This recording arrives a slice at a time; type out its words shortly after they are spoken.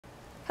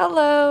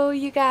Hello,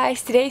 you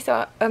guys. Today,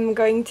 I'm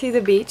going to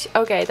the beach.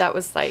 Okay, that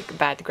was like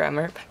bad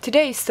grammar.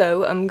 Today,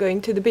 I'm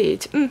going to the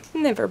beach.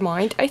 Never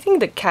mind. I think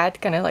the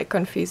cat kind of like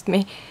confused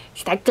me.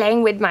 She's like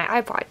playing with my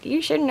iPod.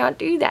 You should not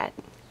do that.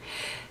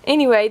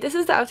 Anyway, this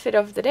is the outfit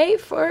of the day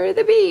for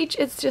the beach.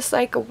 It's just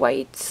like a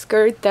white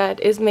skirt that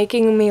is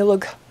making me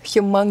look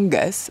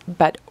humongous,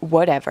 but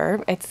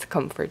whatever. It's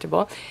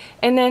comfortable.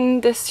 And then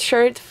this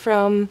shirt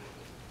from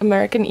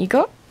American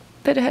Eagle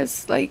that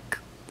has like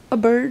a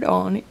bird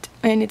on it.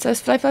 And it says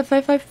fly, fly, fly,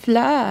 fly,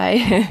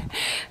 fly.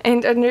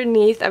 And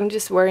underneath I'm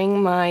just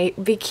wearing my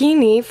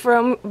bikini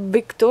from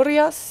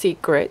Victoria's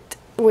Secret,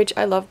 which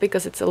I love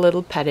because it's a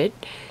little padded.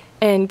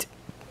 And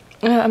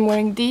I'm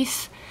wearing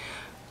these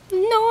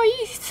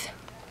nice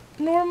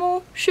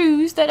normal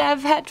shoes that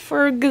I've had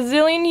for a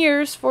gazillion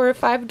years for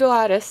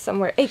 $5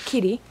 somewhere. Hey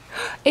kitty.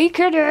 Hey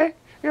kitty.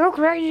 You're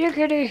crazy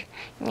kitty.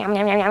 Meow,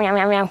 meow, meow, meow,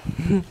 meow,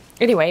 meow.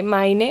 Anyway,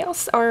 my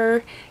nails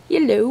are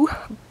yellow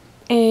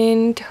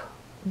and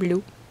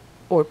blue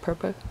or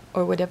purple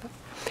or whatever,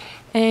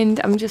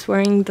 and I'm just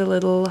wearing the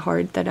little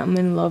heart that I'm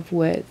in love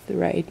with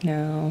right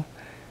now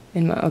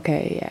in my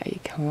yeah,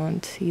 you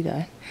can't see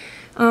that.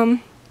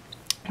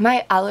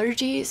 My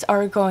allergies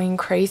are going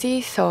crazy,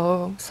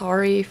 so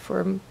sorry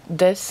for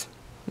this,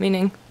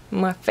 meaning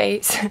my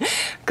face,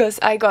 because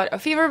I got a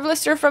fever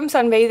blister from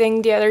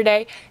sunbathing the other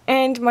day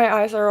and my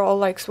eyes are all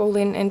like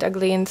swollen and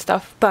ugly and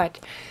stuff, but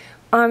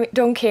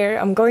don't care.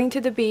 I'm going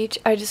to the beach.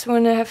 I just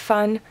want to have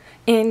fun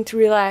and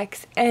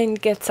relax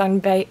and get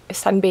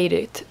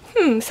sunbathed,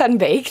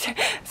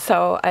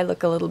 so I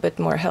look a little bit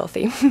more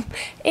healthy.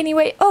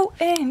 Anyway, oh,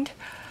 and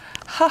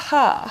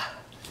haha,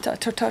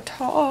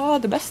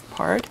 the best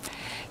part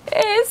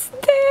is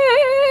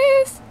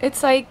this.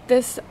 It's like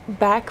this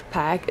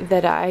backpack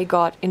that I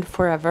got in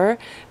Forever.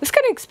 It was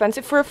kind of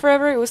expensive for a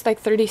Forever. It was like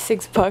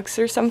 36 bucks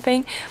or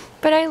something,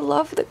 but I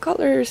love the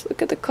colors.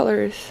 Look at the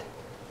colors.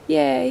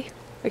 Yay.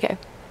 Okay,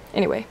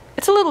 anyway,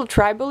 it's a little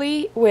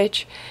tribal-y,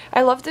 which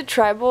I love the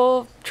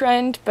tribal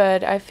trend,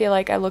 but I feel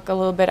like I look a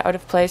little bit out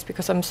of place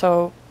because I'm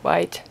so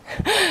white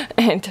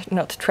and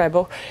not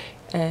tribal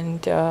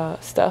and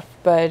stuff,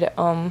 but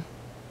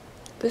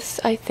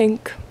this I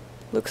think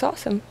looks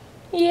awesome.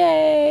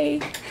 Yay!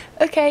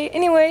 Okay,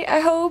 anyway, I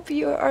hope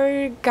you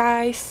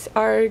guys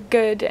are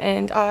good,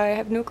 and I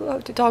have no clue how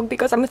to talk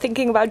because I'm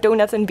thinking about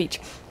donuts and beach.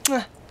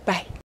 Bye.